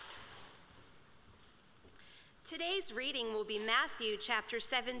Today's reading will be Matthew chapter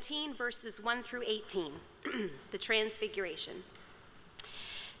 17, verses 1 through 18, the Transfiguration.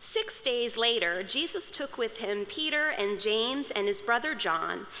 6 days later, Jesus took with him Peter and James and his brother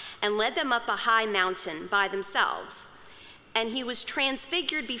John and led them up a high mountain by themselves. And he was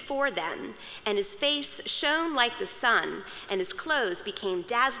transfigured before them, and his face shone like the sun, and his clothes became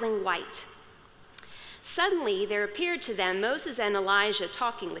dazzling white. Suddenly there appeared to them Moses and Elijah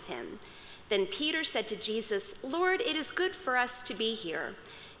talking with him. Then Peter said to Jesus, "Lord, it is good for us to be here.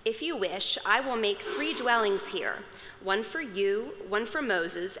 If you wish, I will make 3 dwellings here, one for you, one for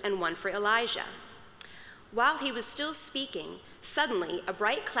Moses, and one for Elijah." While he was still speaking, suddenly a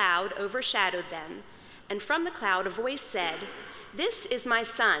bright cloud overshadowed them, and from the cloud a voice said, "This is my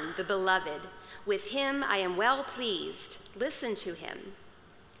son, the beloved. With him I am well pleased. Listen to him."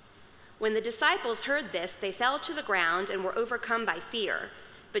 When the disciples heard this, they fell to the ground and were overcome by fear.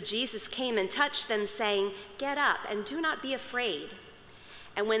 But Jesus came and touched them, saying, "Get up and do not be afraid."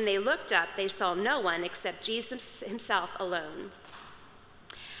 And when they looked up, they saw no one except Jesus himself alone.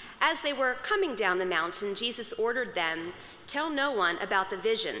 As they were coming down the mountain, Jesus ordered them, "Tell no one about the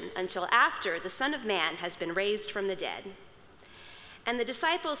vision until after the Son of Man has been raised from the dead." And the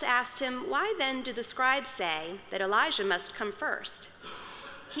disciples asked him, "Why then do the scribes say that Elijah must come first?"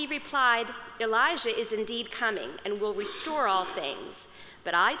 He replied, "Elijah is indeed coming and will restore all things.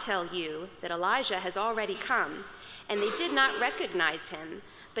 But I tell you that Elijah has already come, and they did not recognize him,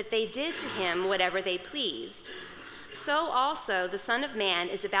 but they did to him whatever they pleased. So also the Son of Man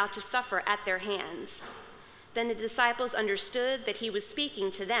is about to suffer at their hands." Then the disciples understood that he was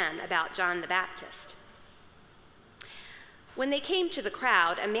speaking to them about John the Baptist. When they came to the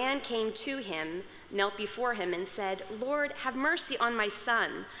crowd, a man came to him, knelt before him, and said, "Lord, have mercy on my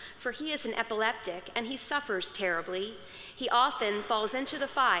son, for he is an epileptic, and he suffers terribly. He often falls into the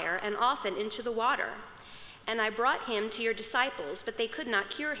fire and often into the water. And I brought him to your disciples, but they could not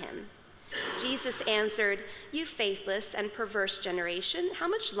cure him." Jesus answered, "You faithless and perverse generation, how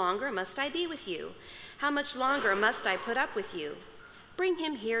much longer must I be with you? How much longer must I put up with you? Bring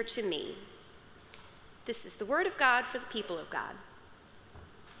him here to me." This is the word of God for the people of God.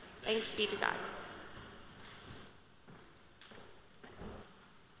 Thanks be to God.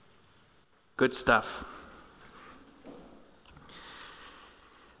 Good stuff.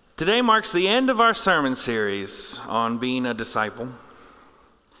 Today marks the end of our sermon series on being a disciple.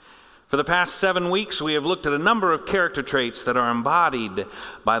 For the past 7 weeks, we have looked at a number of character traits that are embodied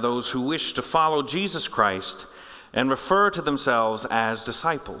by those who wish to follow Jesus Christ and refer to themselves as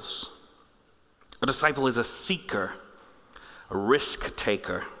disciples. A disciple is a seeker, a risk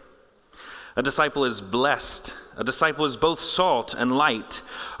taker. A disciple is blessed. A disciple is both salt and light,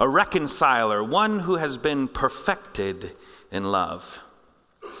 a reconciler, one who has been perfected in love.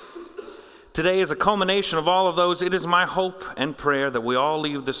 Today is a culmination of all of those. It is my hope and prayer that we all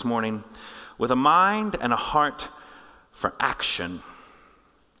leave this morning with a mind and a heart for action.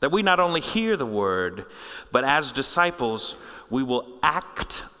 That we not only hear the word, but as disciples, we will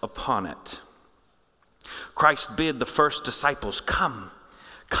act upon it. Christ bid the first disciples, come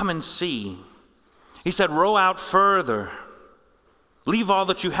and see. He said, row out further. Leave all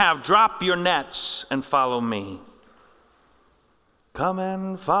that you have, drop your nets and follow me. Come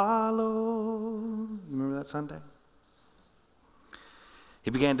and follow. Remember that Sunday?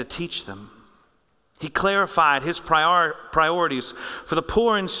 He began to teach them. He clarified his priorities for the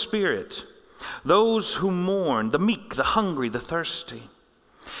poor in spirit, those who mourn, the meek, the hungry, the thirsty.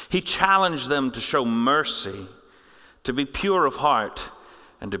 He challenged them to show mercy, to be pure of heart,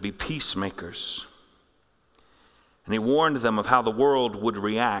 and to be peacemakers. And he warned them of how the world would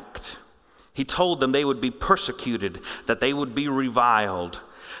react. He told them they would be persecuted, that they would be reviled,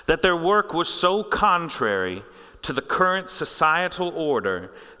 that their work was so contrary to the current societal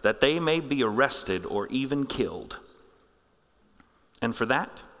order that they may be arrested or even killed. And for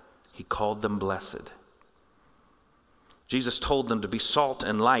that, he called them blessed. Jesus told them to be salt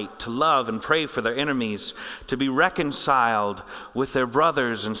and light, to love and pray for their enemies, to be reconciled with their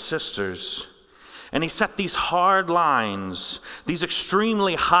brothers and sisters. And he set these hard lines, these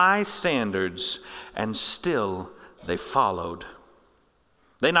extremely high standards, and still they followed.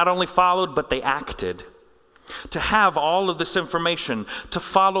 They not only followed, but they acted. To have all of this information, to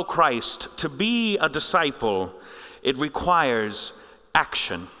follow Christ, to be a disciple, it requires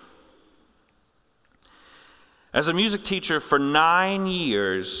action. As a music teacher for 9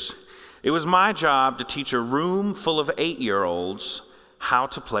 years, it was my job to teach a room full of 8-year-olds how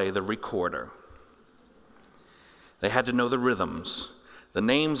to play the recorder. They had to know the rhythms. The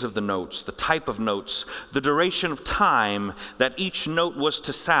names of the notes, the type of notes, the duration of time that each note was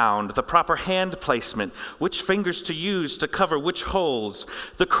to sound, the proper hand placement, which fingers to use to cover which holes,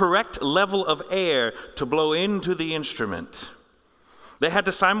 the correct level of air to blow into the instrument. They had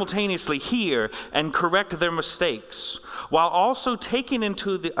to simultaneously hear and correct their mistakes, while also taking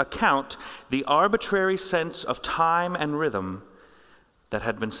into account the arbitrary sense of time and rhythm that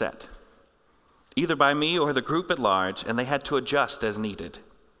had been set, either by me or the group at large, and they had to adjust as needed.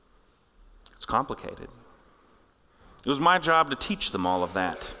 It's complicated. It was my job to teach them all of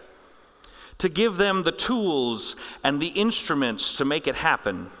that, to give them the tools and the instruments to make it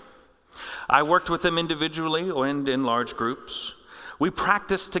happen. I worked with them individually or in large groups. We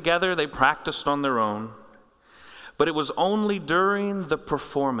practiced together, they practiced on their own. But it was only during the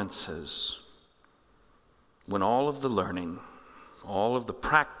performances when all of the learning, all of the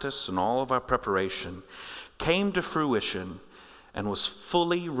practice and all of our preparation came to fruition and was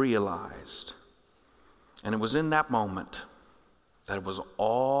fully realized. And it was in that moment that it was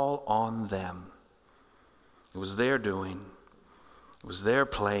all on them. It was their doing. It was their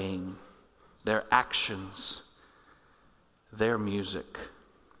playing, their actions, their music.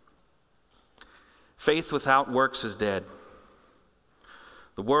 Faith without works is dead.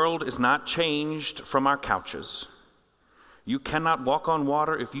 The world is not changed from our couches. You cannot walk on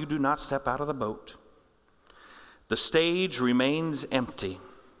water if you do not step out of the boat. The stage remains empty,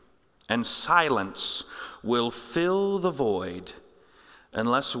 and silence will fill the void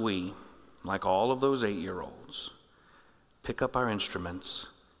unless we, like all of those 8-year-olds, pick up our instruments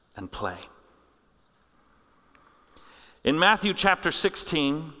and play. In Matthew chapter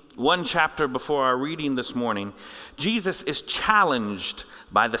 16, one chapter before our reading this morning, Jesus is challenged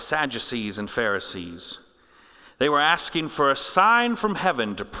by the Sadducees and Pharisees. They were asking for a sign from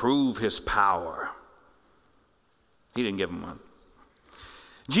heaven to prove his power. He didn't give them one.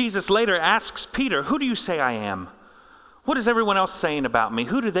 Jesus later asks Peter, "Who do you say I am? What is everyone else saying about me?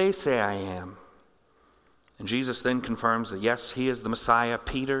 Who do they say I am?" And Jesus then confirms that yes, he is the Messiah.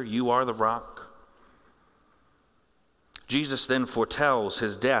 Peter, you are the rock. Jesus then foretells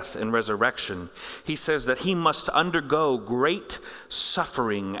his death and resurrection. He says that he must undergo great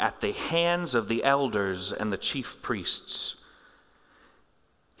suffering at the hands of the elders and the chief priests.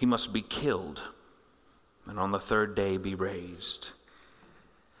 He must be killed and on the third day be raised.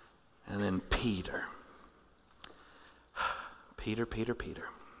 And then Peter. Peter.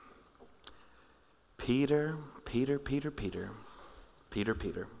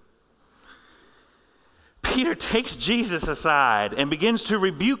 Peter takes Jesus aside and begins to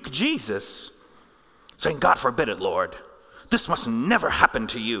rebuke Jesus, saying, "God forbid it, Lord. This must never happen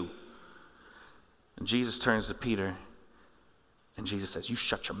to you." And Jesus turns to Peter and Jesus says, "You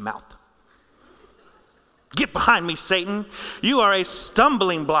shut your mouth. Get behind me, Satan. You are a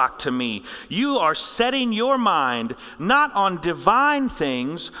stumbling block to me. You are setting your mind not on divine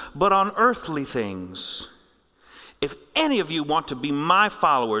things, but on earthly things. If any of you want to be my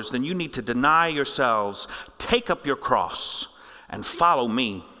followers, then you need to deny yourselves, take up your cross, and follow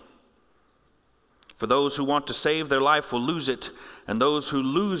me. For those who want to save their life will lose it, and those who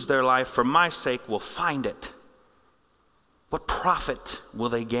lose their life for my sake will find it. What profit will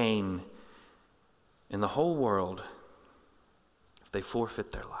they gain in the whole world if they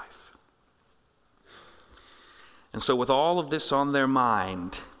forfeit their life?" And so with all of this on their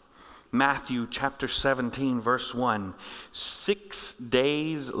mind, Matthew chapter 17, verse 1, 6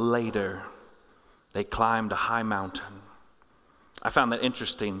 days later, they climbed a high mountain. I found that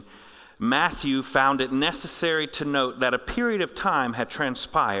interesting. Matthew found it necessary to note that a period of time had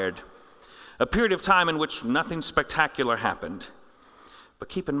transpired, a period of time in which nothing spectacular happened. But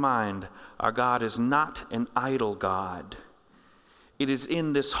keep in mind, our God is not an idle God. It is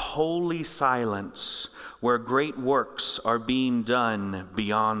in this holy silence where great works are being done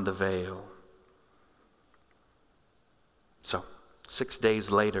beyond the veil. So, 6 days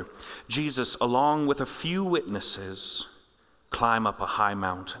later, Jesus, along with a few witnesses, climb up a high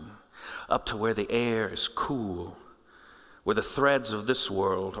mountain, up to where the air is cool, where the threads of this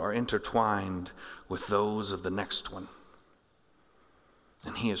world are intertwined with those of the next one.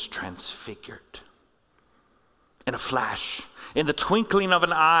 And he is transfigured. In a flash, in the twinkling of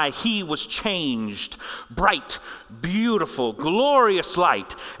an eye, he was changed. Bright, beautiful, glorious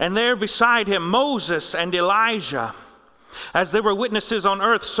light. And there beside him, Moses and Elijah. As there were witnesses on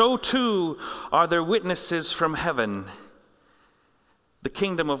earth, so too are there witnesses from heaven. The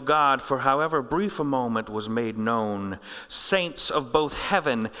kingdom of God, for however brief a moment, was made known. Saints of both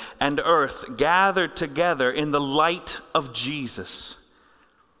heaven and earth gathered together in the light of Jesus.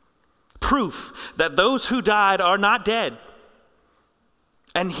 Proof that those who died are not dead.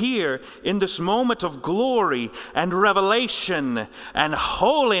 And here, in this moment of glory and revelation and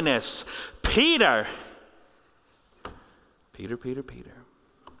holiness, Peter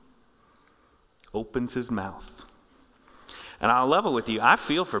opens his mouth. And I'll level with you, I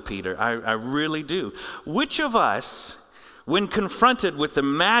feel for Peter. I really do. Which of us, when confronted with the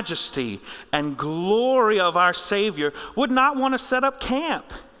majesty and glory of our Savior, would not want to set up camp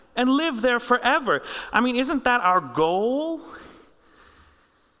and live there forever? I mean, isn't that our goal?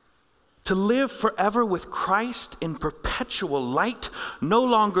 To live forever with Christ in perpetual light, no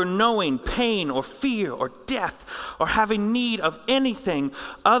longer knowing pain or fear or death or having need of anything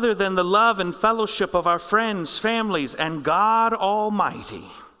other than the love and fellowship of our friends, families, and God Almighty.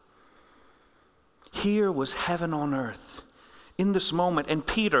 Here was heaven on earth in this moment, and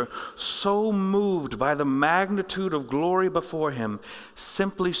Peter, so moved by the magnitude of glory before him,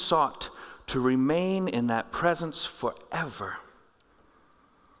 simply sought to remain in that presence forever.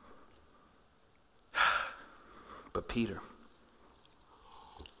 But Peter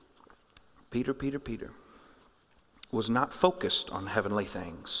was not focused on heavenly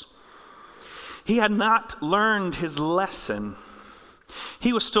things. He had not learned his lesson.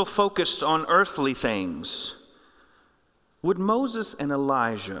 He was still focused on earthly things. Would Moses and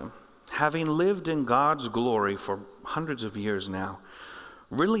Elijah, having lived in God's glory for hundreds of years now,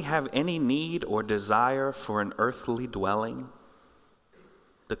 really have any need or desire for an earthly dwelling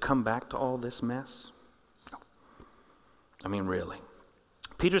to come back to all this mess? I mean, really.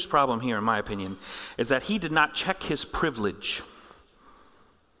 Peter's problem here, in my opinion, is that he did not check his privilege.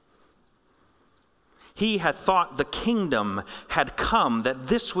 He had thought the kingdom had come, that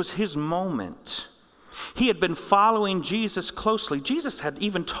this was his moment. He had been following Jesus closely. Jesus had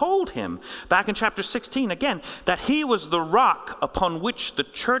even told him back in chapter 16 again that he was the rock upon which the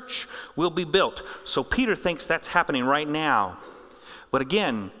church will be built. So Peter thinks that's happening right now. But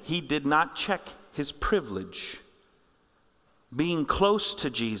again, he did not check his privilege. Being close to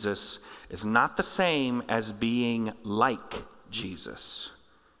Jesus is not the same as being like Jesus.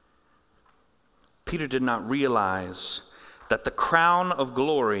 Peter did not realize that the crown of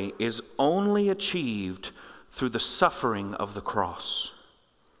glory is only achieved through the suffering of the cross.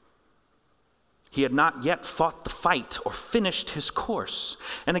 He had not yet fought the fight or finished his course.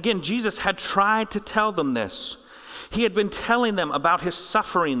 And again, Jesus had tried to tell them this. He had been telling them about his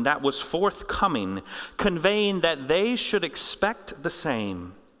suffering that was forthcoming, conveying that they should expect the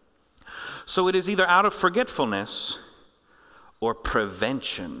same. So it is either out of forgetfulness or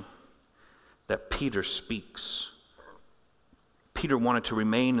prevention that Peter speaks. Peter wanted to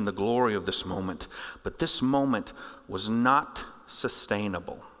remain in the glory of this moment, but this moment was not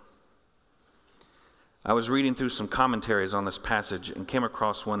sustainable. I was reading through some commentaries on this passage and came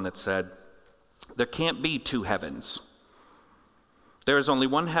across one that said, there can't be two heavens. There is only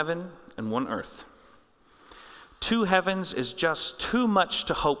one heaven and one earth. Two heavens is just too much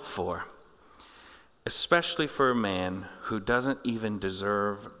to hope for, especially for a man who doesn't even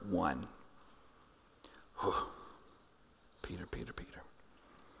deserve one. Peter.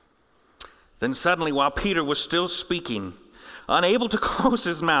 Then suddenly, while Peter was still speaking, unable to close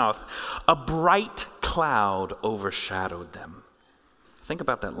his mouth, a bright cloud overshadowed them. Think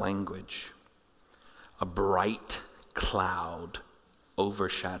about that language. A bright cloud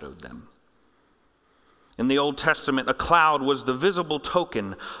overshadowed them. In the Old Testament, a cloud was the visible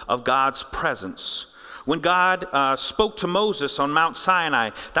token of God's presence. When God spoke to Moses on Mount Sinai,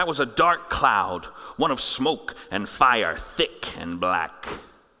 that was a dark cloud, one of smoke and fire, thick and black.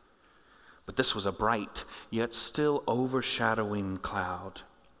 But this was a bright, yet still overshadowing cloud.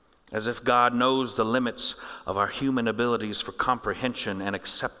 As if God knows the limits of our human abilities for comprehension and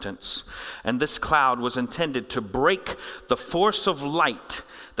acceptance. And this cloud was intended to break the force of light,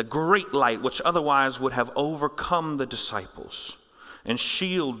 the great light which otherwise would have overcome the disciples, and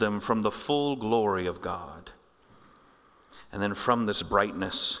shield them from the full glory of God. And then from this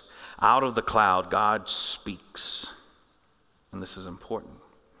brightness, out of the cloud, God speaks. And this is important.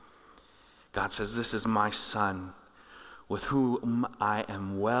 God says, "This is my Son, with whom I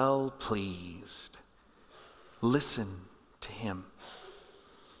am well pleased. Listen to him."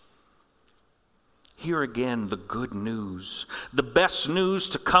 Here again, the good news, the best news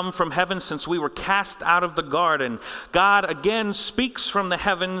to come from heaven since we were cast out of the garden. God again speaks from the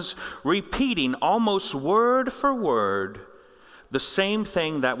heavens, repeating almost word for word the same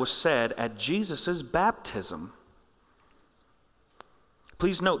thing that was said at Jesus' baptism.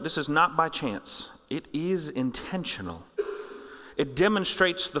 Please note, this is not by chance. It is intentional. It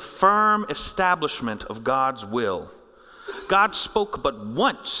demonstrates the firm establishment of God's will. God spoke but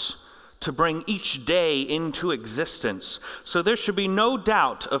once to bring each day into existence. So there should be no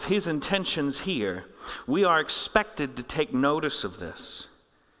doubt of his intentions here. We are expected to take notice of this.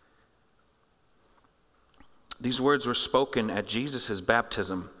 These words were spoken at Jesus'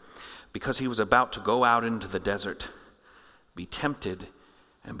 baptism because he was about to go out into the desert, be tempted,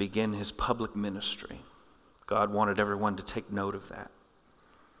 and begin his public ministry. God wanted everyone to take note of that.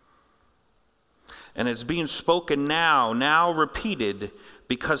 And it's being spoken now repeated,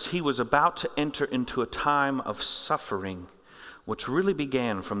 because he was about to enter into a time of suffering, which really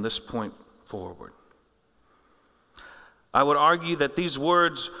began from this point forward. I would argue that these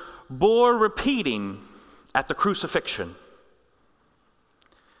words bore repeating at the crucifixion.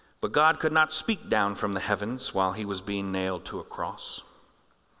 But God could not speak down from the heavens while he was being nailed to a cross.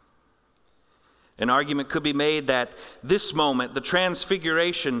 An argument could be made that this moment, the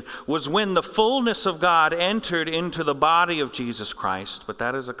transfiguration, was when the fullness of God entered into the body of Jesus Christ, but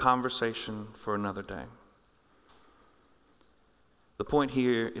that is a conversation for another day. The point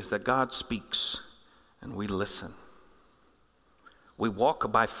here is that God speaks and we listen. We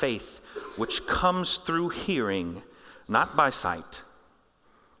walk by faith, which comes through hearing, not by sight.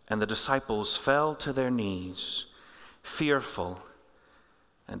 And the disciples fell to their knees, fearful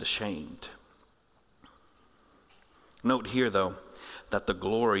and ashamed. Note here, though, that the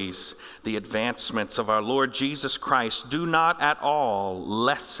glories, the advancements of our Lord Jesus Christ do not at all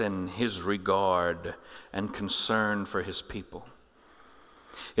lessen his regard and concern for his people.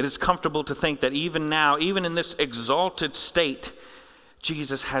 It is comfortable to think that even now, even in this exalted state,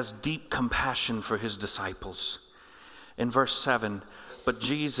 Jesus has deep compassion for his disciples. In verse 7, but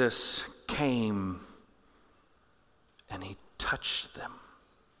Jesus came and he touched them.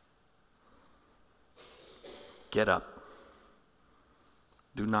 Get up.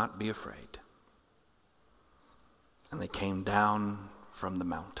 Do not be afraid. And they came down from the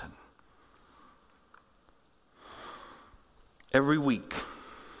mountain. Every week,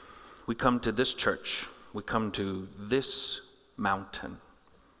 we come to this church. We come to this mountain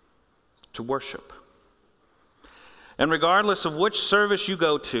to worship. And regardless of which service you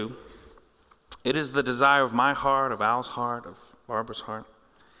go to, it is the desire of my heart, of Al's heart, of Barbara's heart,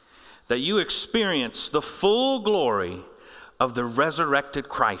 that you experience the full glory of the resurrected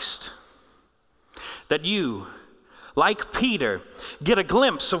Christ. That you, like Peter, get a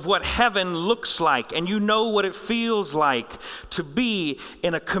glimpse of what heaven looks like, and you know what it feels like to be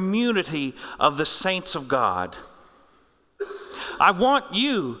in a community of the saints of God. I want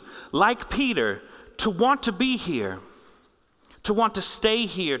you, like Peter, to want to be here, to want to stay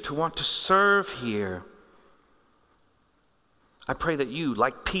here, to want to serve here. I pray that you,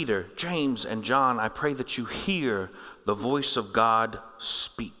 like Peter, James, and John, I pray that you hear the voice of God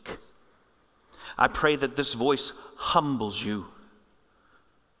speak. I pray that this voice humbles you,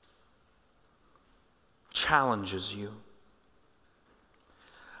 challenges you.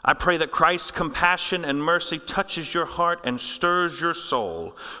 I pray that Christ's compassion and mercy touches your heart and stirs your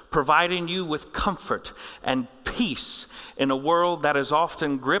soul, providing you with comfort and peace in a world that is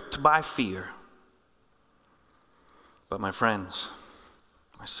often gripped by fear. But my friends,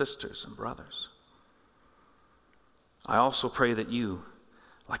 my sisters and brothers, I also pray that you,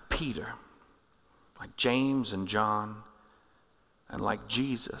 like Peter, like James and John, and like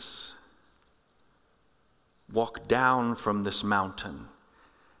Jesus, walk down from this mountain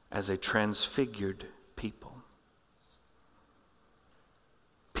as a transfigured people.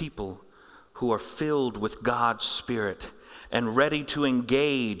 People who are filled with God's Spirit and ready to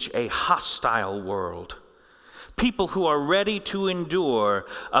engage a hostile world. People who are ready to endure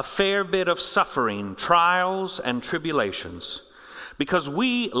a fair bit of suffering, trials, and tribulations. Because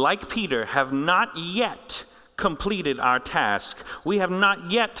we, like Peter, have not yet completed our task. We have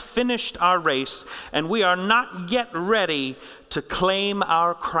not yet finished our race, and we are not yet ready to claim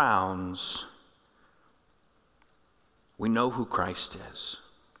our crowns. We know who Christ is.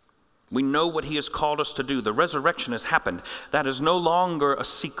 We know what he has called us to do. The resurrection has happened. That is no longer a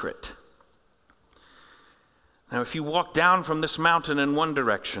secret. Now, if you walk down from this mountain in one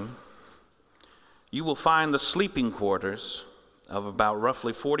direction, you will find the sleeping quarters of about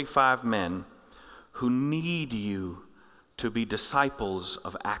roughly 45 men who need you to be disciples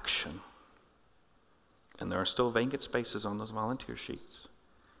of action. And there are still vacant spaces on those volunteer sheets.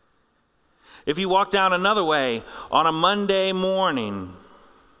 If you walk down another way on a Monday morning,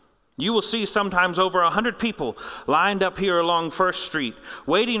 you will see sometimes over 100 people lined up here along First Street,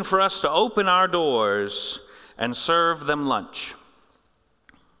 waiting for us to open our doors and serve them lunch.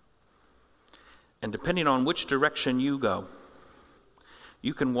 And depending on which direction you go,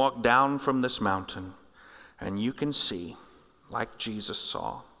 you can walk down from this mountain and you can see, like Jesus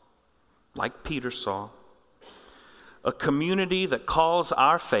saw, like Peter saw, a community that calls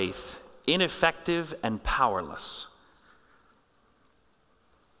our faith ineffective and powerless.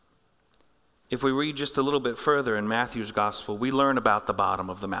 If we read just a little bit further in Matthew's gospel, we learn about the bottom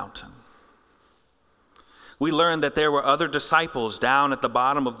of the mountain. We learn that there were other disciples down at the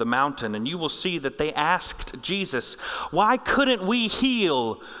bottom of the mountain, and you will see that they asked Jesus, why couldn't we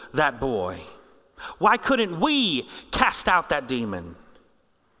heal that boy? Why couldn't we cast out that demon?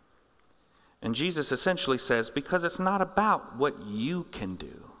 And Jesus essentially says, because it's not about what you can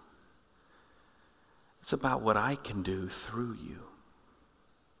do. It's about what I can do through you.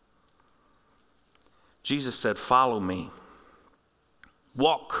 Jesus said, follow me.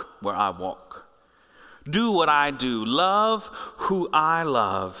 Walk where I walk. Do what I do. Love who I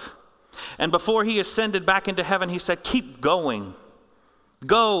love. And before he ascended back into heaven, he said, keep going.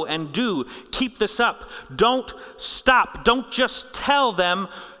 Go and do. Keep this up. Don't stop. Don't just tell them.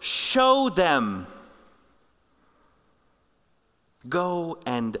 Show them. Go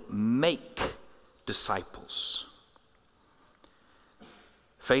and make disciples.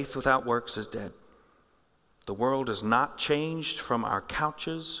 Faith without works is dead. The world is not changed from our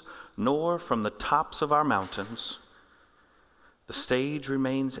couches, nor from the tops of our mountains. The stage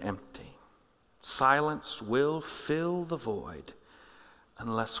remains empty. Silence will fill the void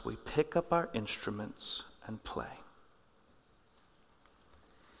unless we pick up our instruments and play.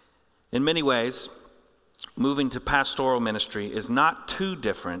 In many ways, moving to pastoral ministry is not too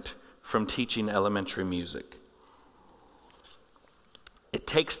different from teaching elementary music. It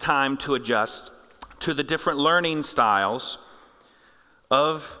takes time to adjust to the different learning styles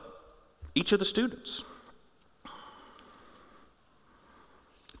of each of the students.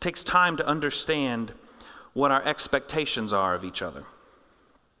 It takes time to understand what our expectations are of each other.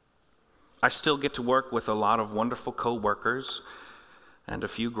 I still get to work with a lot of wonderful co-workers and a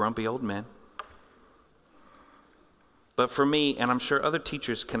few grumpy old men. But for me, and I'm sure other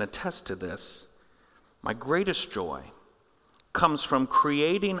teachers can attest to this, my greatest joy comes from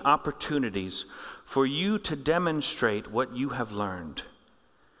creating opportunities for you to demonstrate what you have learned,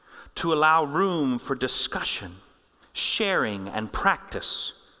 to allow room for discussion, sharing, and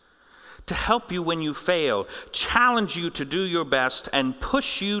practice, to help you when you fail, challenge you to do your best, and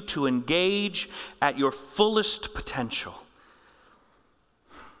push you to engage at your fullest potential.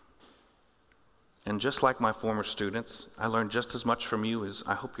 And just like my former students, I learned just as much from you as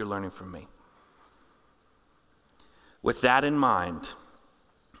I hope you're learning from me. With that in mind,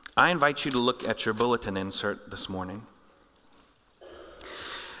 I invite you to look at your bulletin insert this morning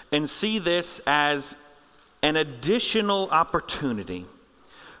and see this as an additional opportunity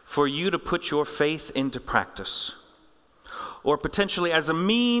for you to put your faith into practice, or potentially as a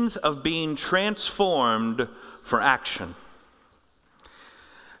means of being transformed for action.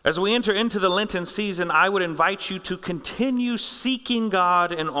 As we enter into the Lenten season, I would invite you to continue seeking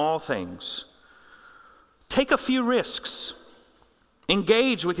God in all things. Take a few risks.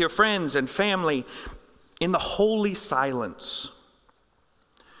 Engage with your friends and family in the holy silence.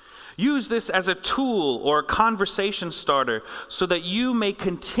 Use this as a tool or a conversation starter so that you may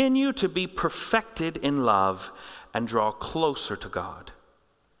continue to be perfected in love and draw closer to God.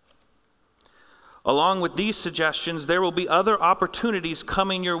 Along with these suggestions, there will be other opportunities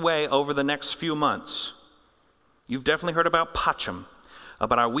coming your way over the next few months. You've definitely heard about Pacham,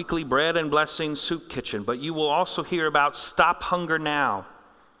 about our weekly bread and blessing soup kitchen, but you will also hear about Stop Hunger Now.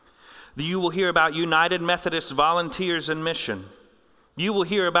 You will hear about United Methodist Volunteers in Mission. You will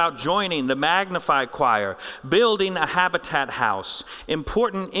hear about joining the Magnify Choir, building a Habitat House,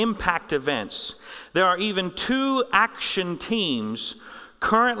 important impact events. There are even 2 action teams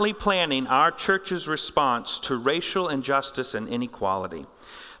currently planning our church's response to racial injustice and inequality.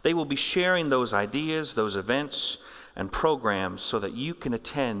 They will be sharing those ideas, those events, and programs so that you can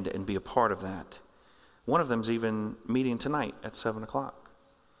attend and be a part of that. One of them is even meeting tonight at 7 o'clock.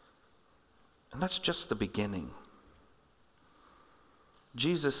 And that's just the beginning.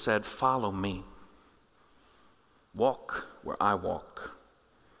 Jesus said, follow me. Walk where I walk.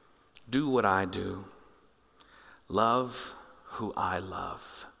 Do what I do. Love who I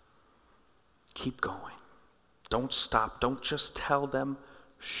love. Keep going. Don't stop. Don't just tell them.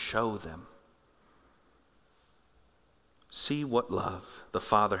 Show them. See what love the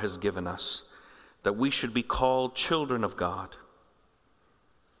Father has given us, that we should be called children of God.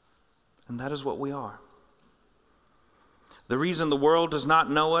 And that is what we are. The reason the world does not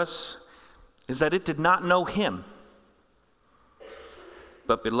know us is that it did not know Him.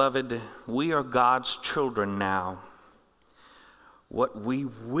 But beloved, we are God's children now. What we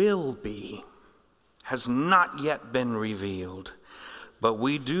will be has not yet been revealed. But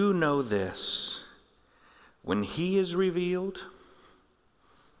we do know this: when he is revealed,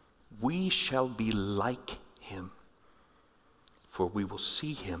 we shall be like him, for we will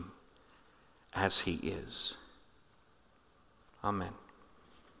see him as he is. Amen.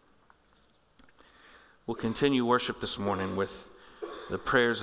 We'll continue worship this morning with the prayers